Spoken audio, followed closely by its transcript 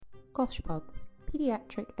Gosh Pods,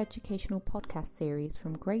 paediatric educational podcast series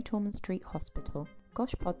from Great Ormond Street Hospital.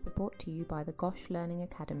 Gosh Pods are brought to you by the Gosh Learning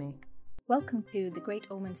Academy. Welcome to the Great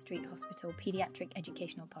Ormond Street Hospital Paediatric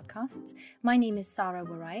Educational Podcasts. My name is Sarah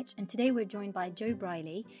Warayich, and today we're joined by Joe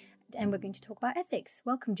Brierley, and we're going to talk about ethics.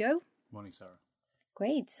 Welcome, Joe. Morning, Sarah.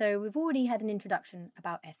 Great. So we've already had an introduction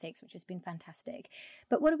about ethics, which has been fantastic.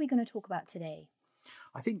 But what are we going to talk about today?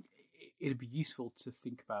 I think it'd be useful to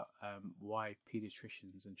think about why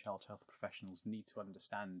paediatricians and child health professionals need to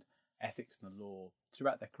understand ethics and the law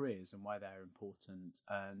throughout their careers and why they're important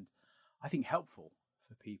and I think helpful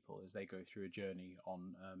for people as they go through a journey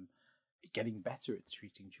on getting better at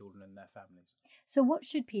treating children and their families. So what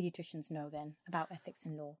should paediatricians know then about ethics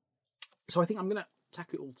and law? So I think I'm going to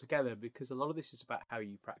tackle it all together because a lot of this is about how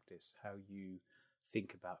you practice, how you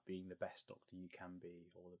think about being the best doctor you can be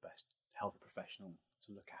or the best health professional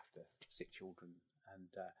to look after sick children and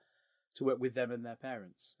to work with them and their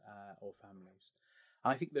parents or families.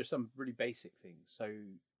 And I think there's some really basic things. So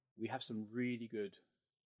we have some really good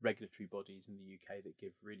regulatory bodies in the UK that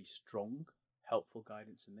give really strong, helpful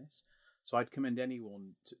guidance in this. So I'd commend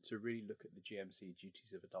anyone to really look at the GMC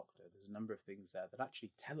duties of a doctor. There's a number of things there that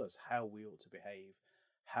actually tell us how we ought to behave,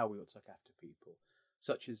 how we ought to look after people,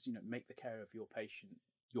 such as, make the care of your patient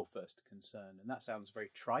your first concern. And that sounds very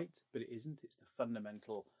trite, but it isn't. It's the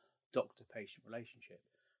fundamental doctor-patient relationship.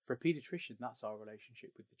 For a paediatrician, that's our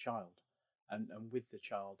relationship with the child and with the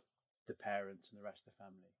child, the parents and the rest of the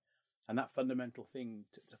family. And that fundamental thing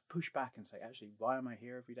to push back and say, actually, why am I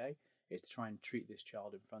here every day? Is to try and treat this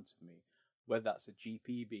child in front of me. Whether that's a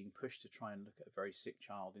GP being pushed to try and look at a very sick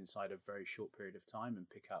child inside a very short period of time and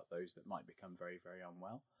pick out those that might become very, very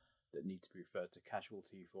unwell, that need to be referred to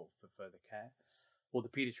casualty for further care. Or the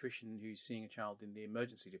paediatrician who's seeing a child in the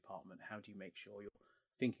emergency department, how do you make sure you're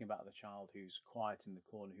thinking about the child who's quiet in the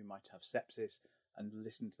corner, who might have sepsis, and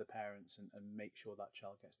listen to the parents and make sure that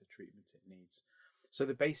child gets the treatment it needs. So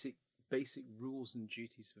the basic rules and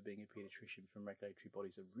duties for being a paediatrician from regulatory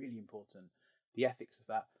bodies are really important. The ethics of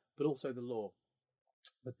that, but also the law.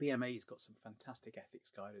 The BMA's got some fantastic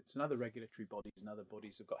ethics guidance, and other regulatory bodies and other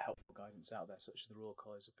bodies have got helpful guidance out there, such as the Royal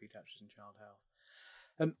College of Paediatrics and Child Health.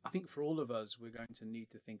 I think for all of us, we're going to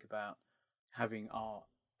need to think about having our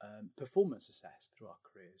performance assessed through our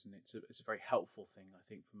careers, and it's a very helpful thing, I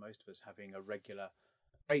think, for most of us, having a regular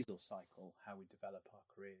appraisal cycle, how we develop our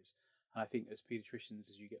careers. And I think as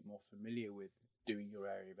paediatricians, as you get more familiar with doing your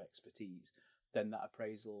area of expertise, then that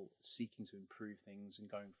appraisal, seeking to improve things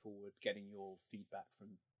and going forward, getting your feedback from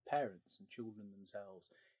parents and children themselves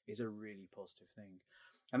is a really positive thing.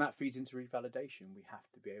 And that feeds into revalidation. We have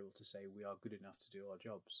to be able to say we are good enough to do our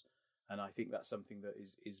jobs. And I think that's something that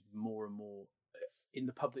is more and more in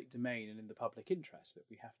the public domain and in the public interest, that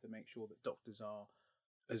we have to make sure that doctors are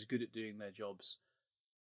as good at doing their jobs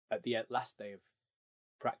at the last day of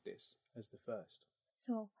practice as the first.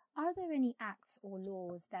 So are there any acts or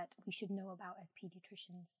laws that we should know about as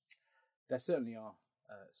paediatricians? There certainly are,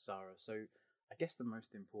 Sarah. So I guess the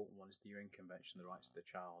most important one is the UN Convention on the Rights of the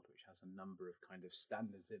Child, which has a number of kind of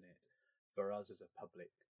standards in it for us as a public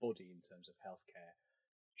body in terms of healthcare,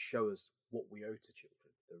 show us what we owe to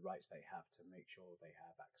children, the rights they have to make sure they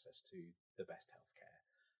have access to the best healthcare,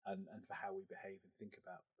 and for how we behave and think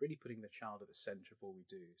about really putting the child at the centre of all we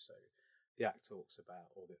do. So the Act talks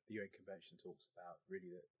about, or the UN Convention talks about,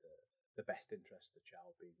 really the best interest of the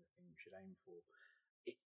child being the thing we should aim for.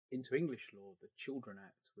 Into English law, the Children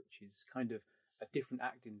Act, which is kind of a different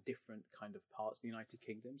act in different kind of parts of the United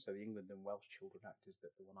Kingdom. So the England and Welsh Children Act is the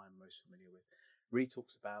one I'm most familiar with. Really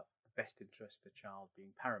talks about the best interest of the child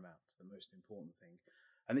being paramount, the most important thing.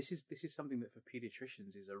 And this is something that for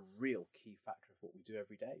paediatricians is a real key factor of what we do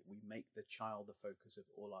every day. We make the child the focus of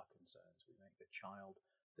all our concerns. We make the child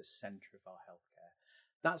the centre of our healthcare.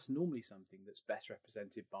 That's normally something that's best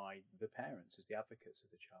represented by the parents as the advocates of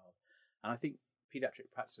the child. And I think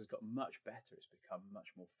paediatric practice has got much better. It's become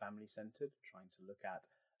much more family-centred, trying to look at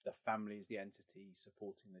the family as the entity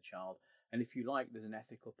supporting the child. And if you like, there's an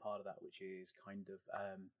ethical part of that, which is kind of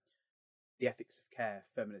the ethics of care,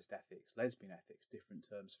 feminist ethics, lesbian ethics, different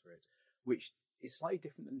terms for it, which is slightly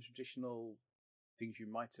different than traditional things you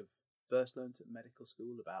might have first learned at medical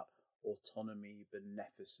school about autonomy,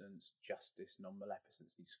 beneficence, justice,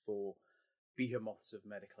 non-maleficence, these four behemoths of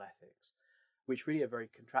medical ethics, which really are very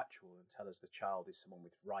contractual and tell us the child is someone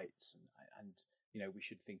with rights and we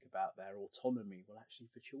should think about their autonomy. Well, actually,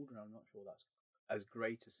 for children, I'm not sure that's as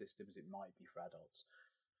great a system as it might be for adults.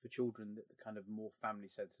 For children, the kind of more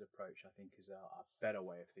family-centred approach, I think, is a better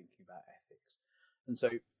way of thinking about ethics. And so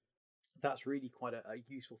that's really quite a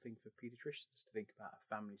useful thing for paediatricians to think about, a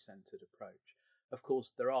family-centred approach. Of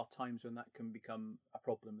course, there are times when that can become a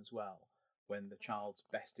problem as well, when the child's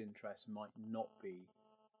best interest might not be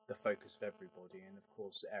the focus of everybody, and of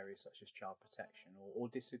course areas such as child protection or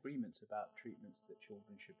disagreements about treatments that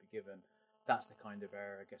children should be given. That's the kind of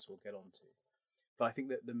area I guess we'll get onto. But I think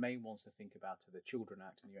that the main ones to think about are the Children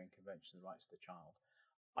Act and the UN Convention on the Rights of the Child.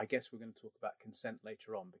 I guess we're going to talk about consent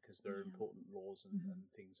later on, because there are important laws and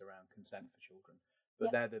things around consent for children.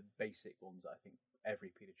 But they're the basic ones that I think every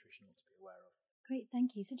paediatrician ought to be aware of. Great,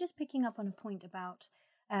 thank you. So just picking up on a point about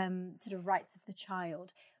sort of rights of the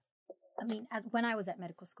child. I mean, when I was at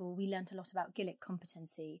medical school, we learnt a lot about Gillick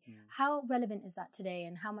competency. How relevant is that today,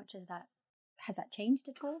 and how much has that changed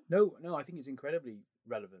at all? No, I think it's incredibly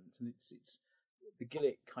relevant, and it's the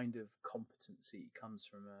Gillick kind of competency comes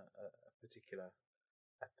from a particular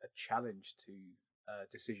challenge to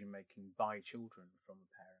decision making by children from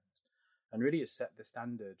a parent, and really has set the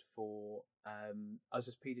standard for us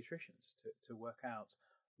as paediatricians to work out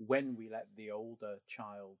when we let the older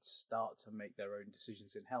child start to make their own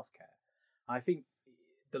decisions in healthcare. I think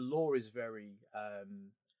the law is very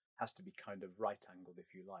has to be kind of right angled,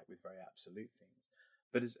 if you like, with very absolute things.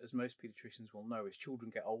 But as most paediatricians will know, as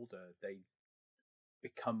children get older, they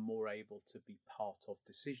become more able to be part of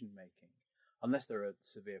decision making, unless there are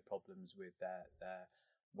severe problems with their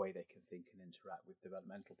way they can think and interact with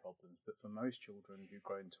developmental problems. But for most children who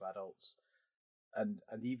grow into adults, and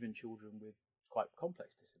even children with quite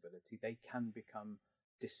complex disability, they can become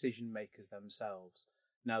decision makers themselves.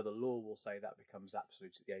 Now, the law will say that becomes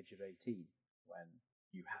absolute at the age of 18, when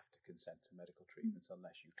you have to consent to medical treatments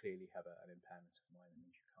unless you clearly have an impairment of mind that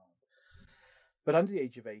means you can't. But under the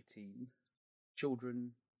age of 18,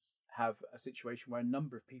 children have a situation where a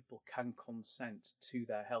number of people can consent to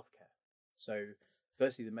their healthcare. So,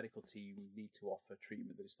 firstly, the medical team need to offer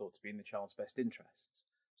treatment that is thought to be in the child's best interests.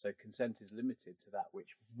 So consent is limited to that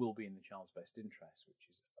which will be in the child's best interest, which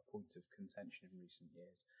is a point of contention in recent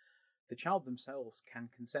years. The child themselves can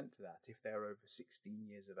consent to that if they are over 16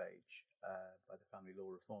 years of age by the Family Law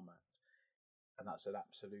Reform Act. And that's an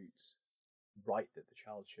absolute right that the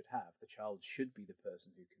child should have. The child should be the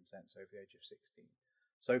person who consents over the age of 16.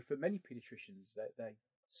 So for many paediatricians, they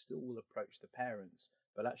still will approach the parents,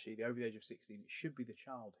 but actually over the age of 16, it should be the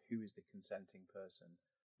child who is the consenting person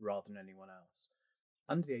rather than anyone else.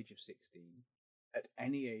 Under the age of 16, at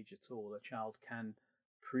any age at all, a child can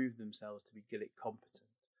prove themselves to be Gillick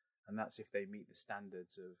competent. And that's if they meet the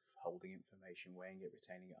standards of holding information, weighing it,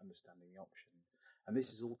 retaining it, understanding the option. And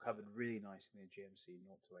this is all covered really nicely in the GMC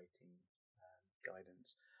 0 to 18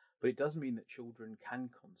 guidance. But it does mean that children can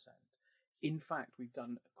consent. In fact, we've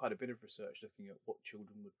done quite a bit of research looking at what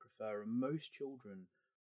children would prefer, and most children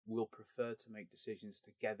will prefer to make decisions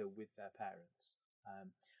together with their parents.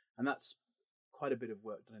 And that's quite a bit of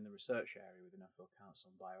work done in the research area with the National Council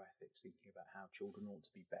on Bioethics, thinking about how children ought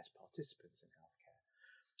to be best participants in healthcare.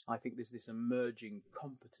 I think there's this emerging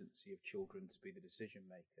competency of children to be the decision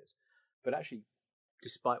makers. But actually,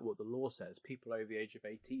 despite what the law says, people over the age of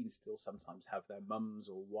 18 still sometimes have their mums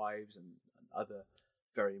or wives and other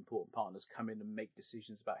very important partners come in and make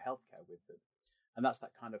decisions about healthcare with them. And that's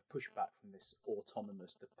that kind of pushback from this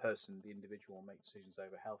autonomous, the person, the individual will make decisions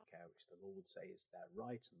over healthcare, which the law would say is their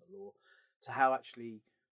right and the law, to how actually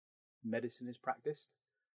medicine is practiced.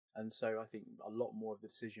 And so I think a lot more of the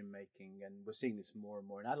decision making, and we're seeing this more and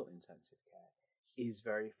more in adult intensive care, is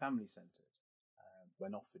very family centred.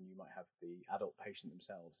 When often you might have the adult patient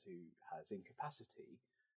themselves who has incapacity,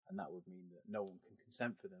 and that would mean that no one can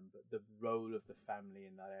consent for them, but the role of the family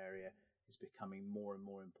in that area is becoming more and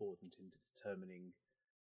more important in determining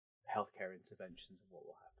healthcare interventions and what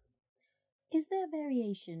will happen. Is there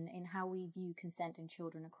variation in how we view consent in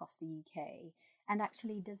children across the UK? And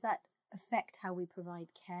actually, does that affect how we provide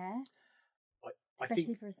care?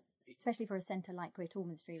 Especially for a centre like Great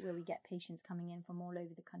Ormond Street, where we get patients coming in from all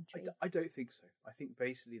over the country. I don't think so. I think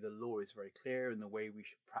basically the law is very clear and the way we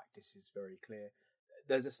should practice is very clear.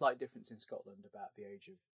 There's a slight difference in Scotland about the age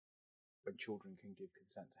of when children can give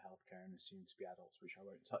consent to healthcare and assumed to be adults, which I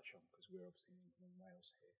won't touch on because we're obviously in England and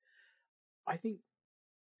Wales here. I think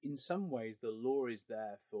in some ways the law is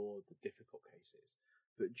there for the difficult cases,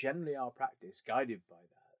 but generally our practice, guided by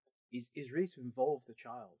that, is really to involve the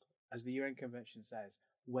child. As the UN Convention says,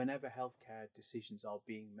 whenever healthcare decisions are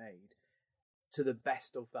being made, to the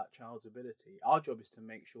best of that child's ability. Our job is to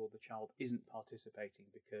make sure the child isn't participating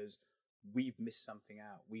because we've missed something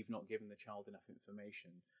out. We've not given the child enough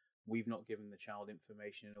information. We've not given the child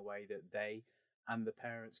information in a way that they and the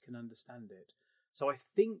parents can understand it. So I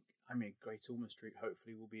think, Great Ormond Street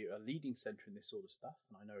hopefully will be a leading centre in this sort of stuff,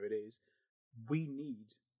 and I know it is. We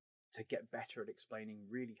need to get better at explaining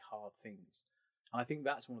really hard things. And I think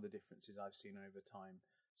that's one of the differences I've seen over time.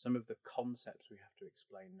 Some of the concepts we have to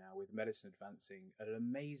explain now, with medicine advancing at an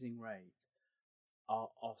amazing rate, are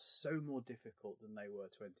so more difficult than they were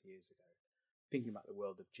 20 years ago. Thinking about the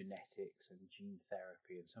world of genetics and gene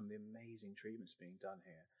therapy and some of the amazing treatments being done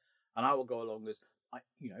here. And I will go along as,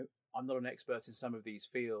 I'm not an expert in some of these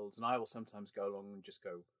fields, and I will sometimes go along and just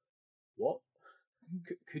go, what?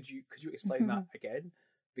 Could you explain that again?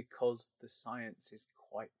 Because the science is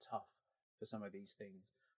quite tough for some of these things.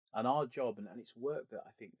 And our job, and it's work that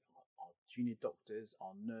I think our junior doctors,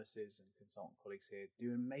 our nurses and consultant colleagues here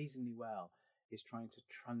do amazingly well, is trying to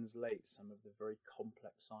translate some of the very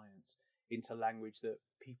complex science into language that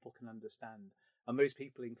people can understand. And those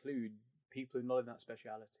people include people who are not in that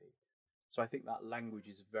speciality. So I think that language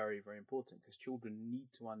is very, very important, because children need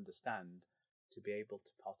to understand to be able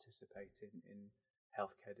to participate in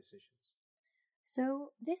healthcare decisions.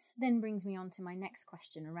 So this then brings me on to my next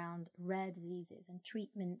question around rare diseases and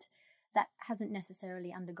treatment that hasn't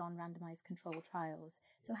necessarily undergone randomized controlled trials.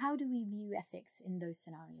 So how do we view ethics in those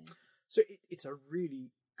scenarios? So it's a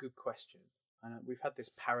really good question. We've had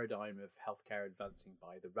this paradigm of healthcare advancing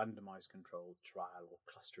by the randomized controlled trial or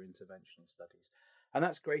cluster interventional studies. And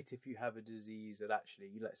that's great if you have a disease that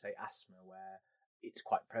actually, let's say asthma, where it's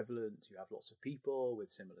quite prevalent, you have lots of people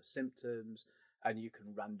with similar symptoms, and you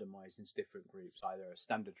can randomize into different groups, either a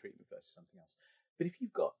standard treatment versus something else. But if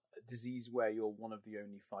you've got a disease where you're one of the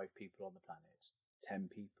only 5 people on the planet, 10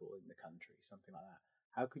 people in the country, something like that,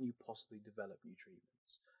 how can you possibly develop new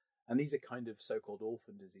treatments? And these are kind of so-called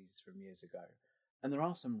orphan diseases from years ago. And there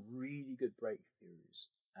are some really good breakthroughs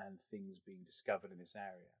and things being discovered in this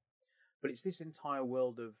area. But it's this entire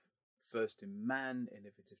world of first in man,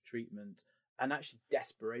 innovative treatment, and actually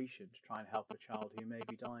desperation to try and help a child who may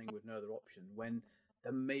be dying with no other option when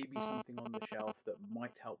there may be something on the shelf that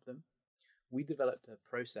might help them. We developed a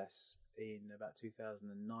process in about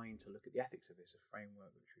 2009 to look at the ethics of this, a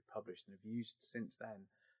framework which we published and have used since then,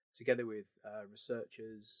 together with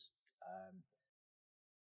researchers,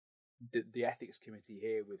 the ethics committee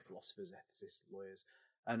here with philosophers, ethicists, lawyers,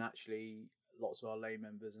 and actually lots of our lay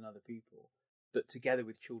members and other people, but together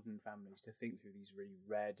with children and families to think through these really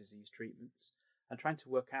rare disease treatments and trying to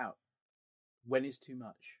work out when is too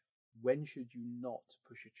much. When should you not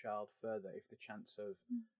push a child further if the chance of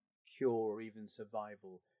cure or even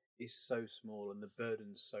survival is so small and the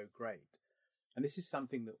burden's so great? And this is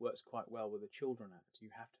something that works quite well with the Children Act. You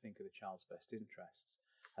have to think of the child's best interests.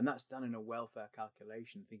 And that's done in a welfare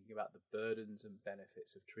calculation, thinking about the burdens and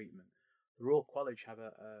benefits of treatment. The Royal College have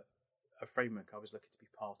a framework I was lucky to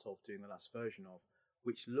be part of, doing the last version of,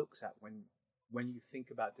 which looks at when you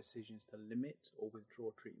think about decisions to limit or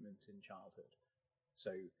withdraw treatment in childhood.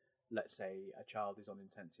 So let's say a child is on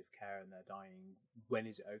intensive care and they're dying. When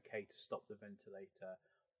is it okay to stop the ventilator?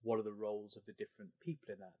 What are the roles of the different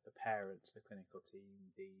people in that? The parents, the clinical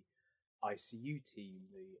team, the ICU team,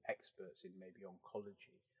 the experts in maybe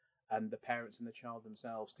oncology, and the parents and the child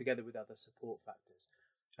themselves, together with other support factors.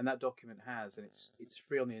 And that document has, and it's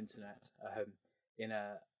free on the internet, in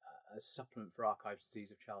a supplement for Archives of Disease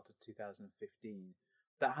of Childhood 2015,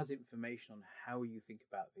 that has information on how you think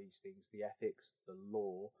about these things, the ethics, the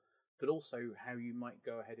law, but also how you might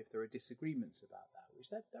go ahead if there are disagreements about that, which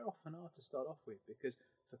there often are to start off with, because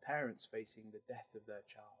for parents facing the death of their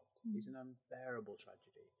child is an unbearable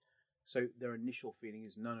tragedy. So their initial feeling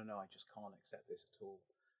is, no, I just can't accept this at all.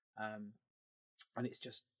 And it's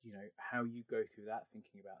just, how you go through that,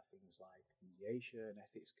 thinking about things like mediation,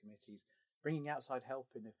 ethics committees, bringing outside help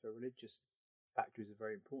in if a religious factor is a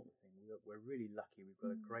very important thing. We're really lucky. We've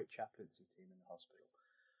got a great chaplaincy team in the hospital.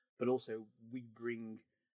 But also we bring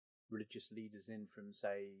religious leaders in from,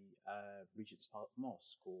 say, Regent's Park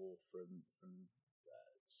Mosque, or from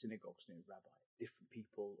synagogues, rabbi, different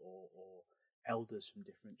people or elders from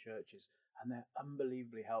different churches, and they're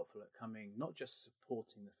unbelievably helpful at coming, not just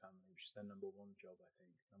supporting the family, which is their number one job, I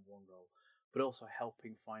think, number one role, but also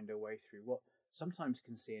helping find a way through what sometimes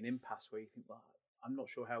can see an impasse where you think, well, I'm not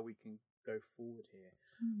sure how we can go forward here.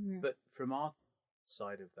 But from our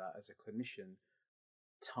side of that, as a clinician,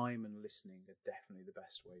 time and listening are definitely the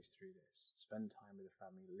best ways through this. Spend time with the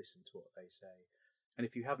family, listen to what they say. And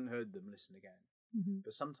if you haven't heard them, listen again.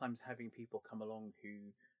 But sometimes having people come along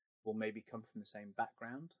who will maybe come from the same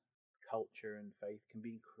background, culture and faith can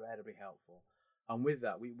be incredibly helpful. And with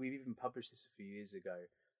that, we've even published this a few years ago,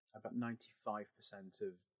 about 95%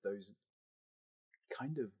 of those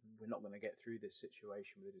kind of, we're not going to get through this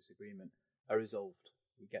situation with a disagreement, are resolved.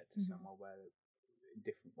 We get to somewhere where, in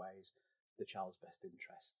different ways, the child's best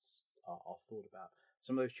interests are thought about.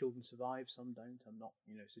 Some of those children survive, some don't. I'm not,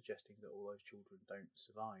 suggesting that all those children don't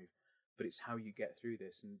survive. but it's how you get through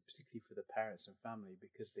this, and particularly for the parents and family,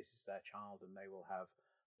 because this is their child and they will have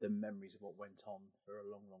the memories of what went on for a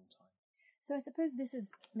long, long time. So I suppose this is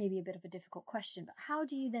maybe a bit of a difficult question, but how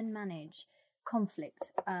do you then manage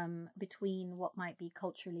conflict between what might be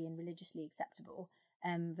culturally and religiously acceptable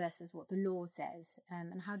versus what the law says,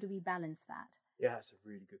 and how do we balance that? Yeah, it's a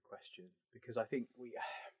really good question, because I think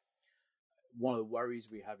one of the worries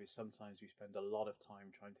we have is sometimes we spend a lot of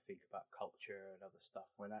time trying to think about culture and other stuff,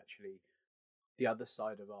 when actually the other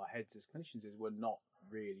side of our heads as clinicians is we're not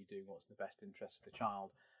really doing what's in the best interest of the child.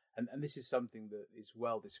 And this is something that is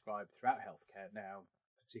well described throughout healthcare now,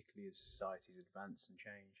 particularly as societies advance and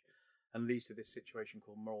change, and leads to this situation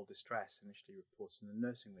called moral distress, initially reported in the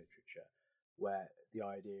nursing literature, where the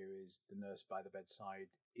idea is the nurse by the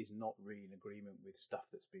bedside is not really in agreement with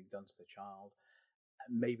stuff that's being done to the child.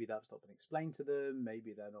 And maybe that's not been explained to them,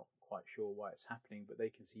 maybe they're not quite sure why it's happening, but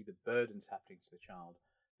they can see the burdens happening to the child.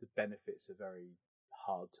 The benefits are very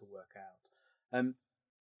hard to work out.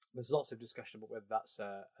 There's lots of discussion about whether that's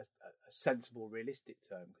a sensible, realistic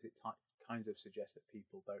term, because it kind of suggests that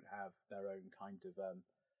people don't have their own kind of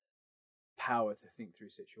power to think through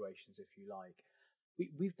situations, if you like.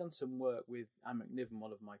 We've done some work with Anne McNiven,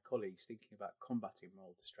 one of my colleagues, thinking about combating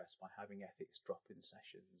moral distress by having ethics drop-in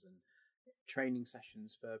sessions and training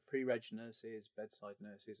sessions for pre-reg nurses, bedside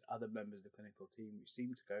nurses, other members of the clinical team, which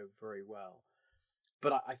seem to go very well.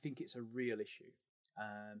 But I think it's a real issue,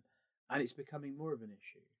 and it's becoming more of an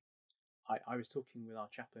issue. I was talking with our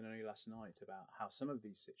chaplain only last night about how some of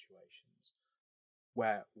these situations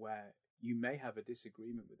where you may have a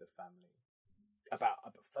disagreement with a family about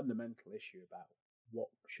a fundamental issue about what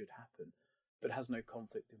should happen, but has no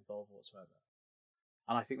conflict involved whatsoever.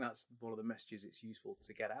 And I think that's one of the messages it's useful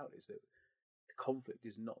to get out, is that the conflict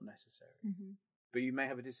is not necessary. Mm-hmm. But you may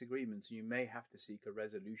have a disagreement, and you may have to seek a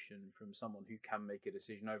resolution from someone who can make a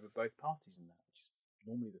decision over both parties in that, which is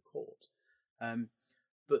normally the court.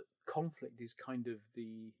 But conflict is kind of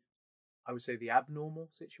the abnormal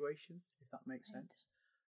situation, if that makes sense.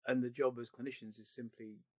 And the job as clinicians is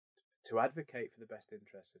simply to advocate for the best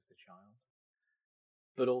interests of the child,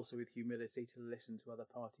 but also with humility to listen to other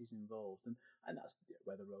parties involved. And that's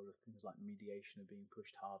where the role of things like mediation are being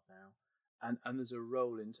pushed hard now. And there's a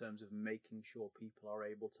role in terms of making sure people are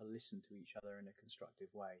able to listen to each other in a constructive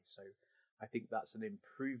way. So I think that's an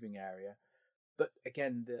improving area. But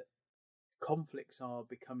again, the conflicts are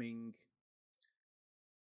becoming,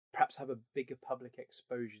 perhaps have a bigger public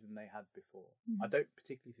exposure than they had before. Mm-hmm. I don't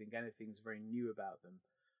particularly think anything's very new about them,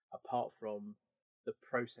 apart from the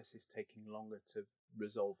process is taking longer to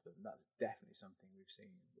resolve them. That's definitely something we've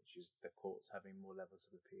seen, which is the courts having more levels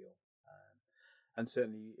of appeal. And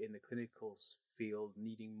certainly in the clinical field,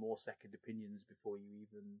 needing more second opinions before you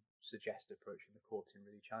even suggest approaching the court in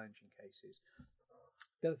really challenging cases.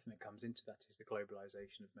 The other thing that comes into that is the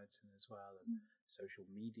globalization of medicine as well, and social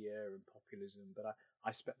media and populism. But I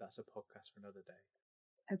expect that's a podcast for another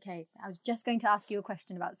day. Okay, I was just going to ask you a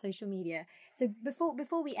question about social media. So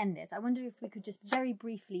before we end this, I wonder if we could just very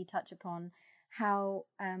briefly touch upon how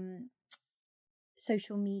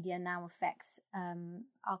social media now affects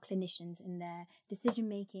our clinicians in their decision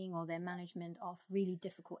making or their management of really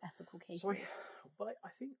difficult ethical cases. So I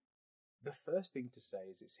think the first thing to say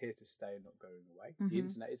is it's here to stay and not going away. Mm-hmm. The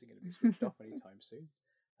internet isn't going to be switched off anytime soon.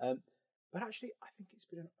 But actually, I think it's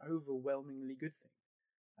been an overwhelmingly good thing.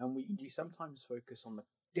 And we sometimes focus on the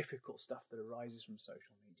difficult stuff that arises from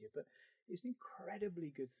social media, but it's an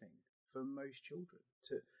incredibly good thing for most children.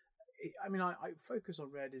 I focus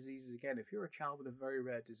on rare diseases again. If you're a child with a very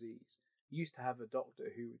rare disease, you used to have a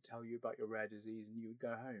doctor who would tell you about your rare disease and you would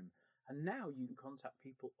go home. And now you can contact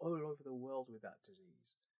people all over the world with that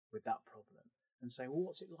disease, with that problem, and say, well,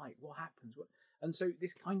 what's it like? What happens? And so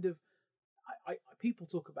this kind of, people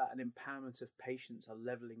talk about an empowerment of patients, a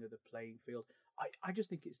levelling of the playing field. I just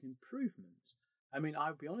think it's an improvement. I mean,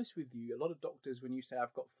 I'll be honest with you, a lot of doctors, when you say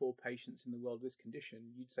I've got 4 patients in the world with this condition,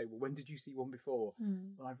 you'd say, well, when did you see one before?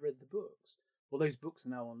 Well, I've read the books. Well, those books are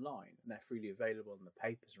now online and they're freely available and the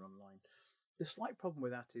papers are online. The slight problem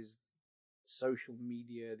with that is social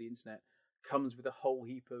media, the internet, comes with a whole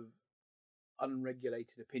heap of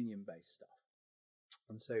unregulated opinion-based stuff.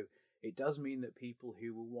 And so it does mean that people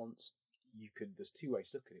who will want, there's 2 ways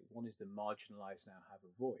to look at it. One is the marginalised now have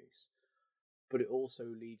a voice, but it also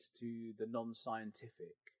leads to the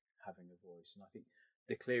non-scientific having a voice. And I think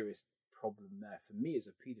the clearest problem there for me as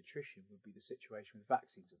a paediatrician would be the situation with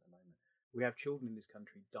vaccines at the moment. We have children in this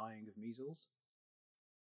country dying of measles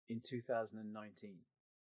in 2019.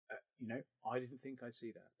 I didn't think I'd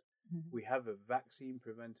see that. Mm-hmm. We have a vaccine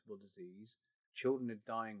preventable disease. Children are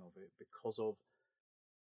dying of it because of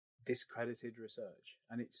discredited research,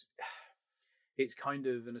 and it's kind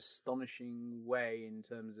of an astonishing way in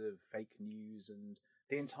terms of fake news and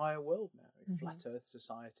the entire world now. Flat Earth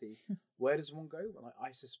Society, where does one go? Well,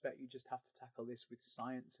 I suspect you just have to tackle this with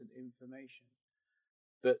science and information.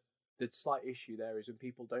 But the slight issue there is when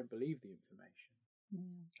people don't believe the information,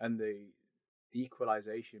 and the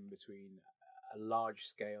equalization between a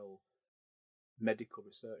large-scale medical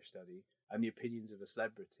research study and the opinions of a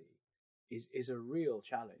celebrity is a real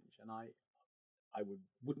challenge. And I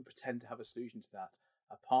wouldn't pretend to have a solution to that,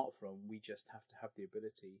 apart from we just have to have the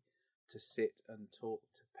ability to sit and talk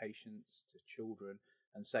to patients, to children,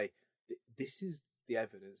 and say, this is the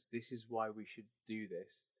evidence, this is why we should do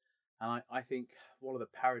this. And I think one of the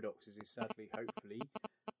paradoxes is, sadly, hopefully,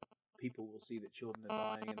 people will see that children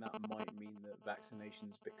are dying, and that might mean that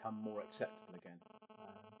vaccinations become more acceptable again.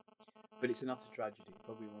 But it's an utter tragedy,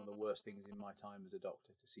 probably one of the worst things in my time as a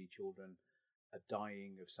doctor, to see children are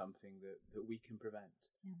dying of something that we can prevent.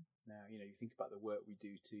 Now, you think about the work we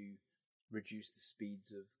do to reduce the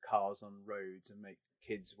speeds of cars on roads and make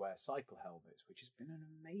kids wear cycle helmets, which has been an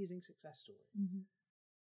amazing success story.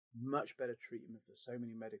 Much better treatment for so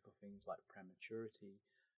many medical things like prematurity,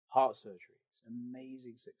 heart surgery. It's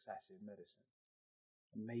amazing success in medicine.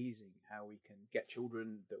 Amazing how we can get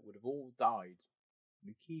children that would have all died,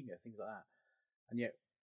 leukemia, things like that, and yet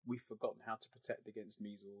we've forgotten how to protect against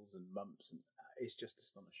measles and mumps, and it's just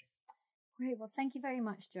astonishing. Great. Well, thank you very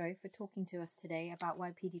much, Joe, for talking to us today about why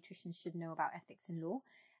paediatricians should know about ethics in law.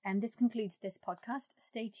 And this concludes this podcast.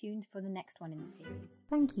 Stay tuned for the next one in the series.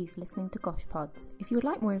 Thank you for listening to Gosh Pods. If you would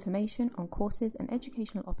like more information on courses and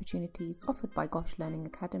educational opportunities offered by Gosh Learning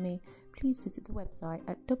Academy, please visit the website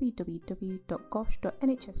at www.gosh.nhs.uk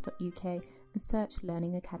and search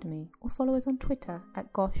Learning Academy, or follow us on Twitter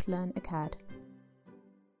at Gosh Learn Acad.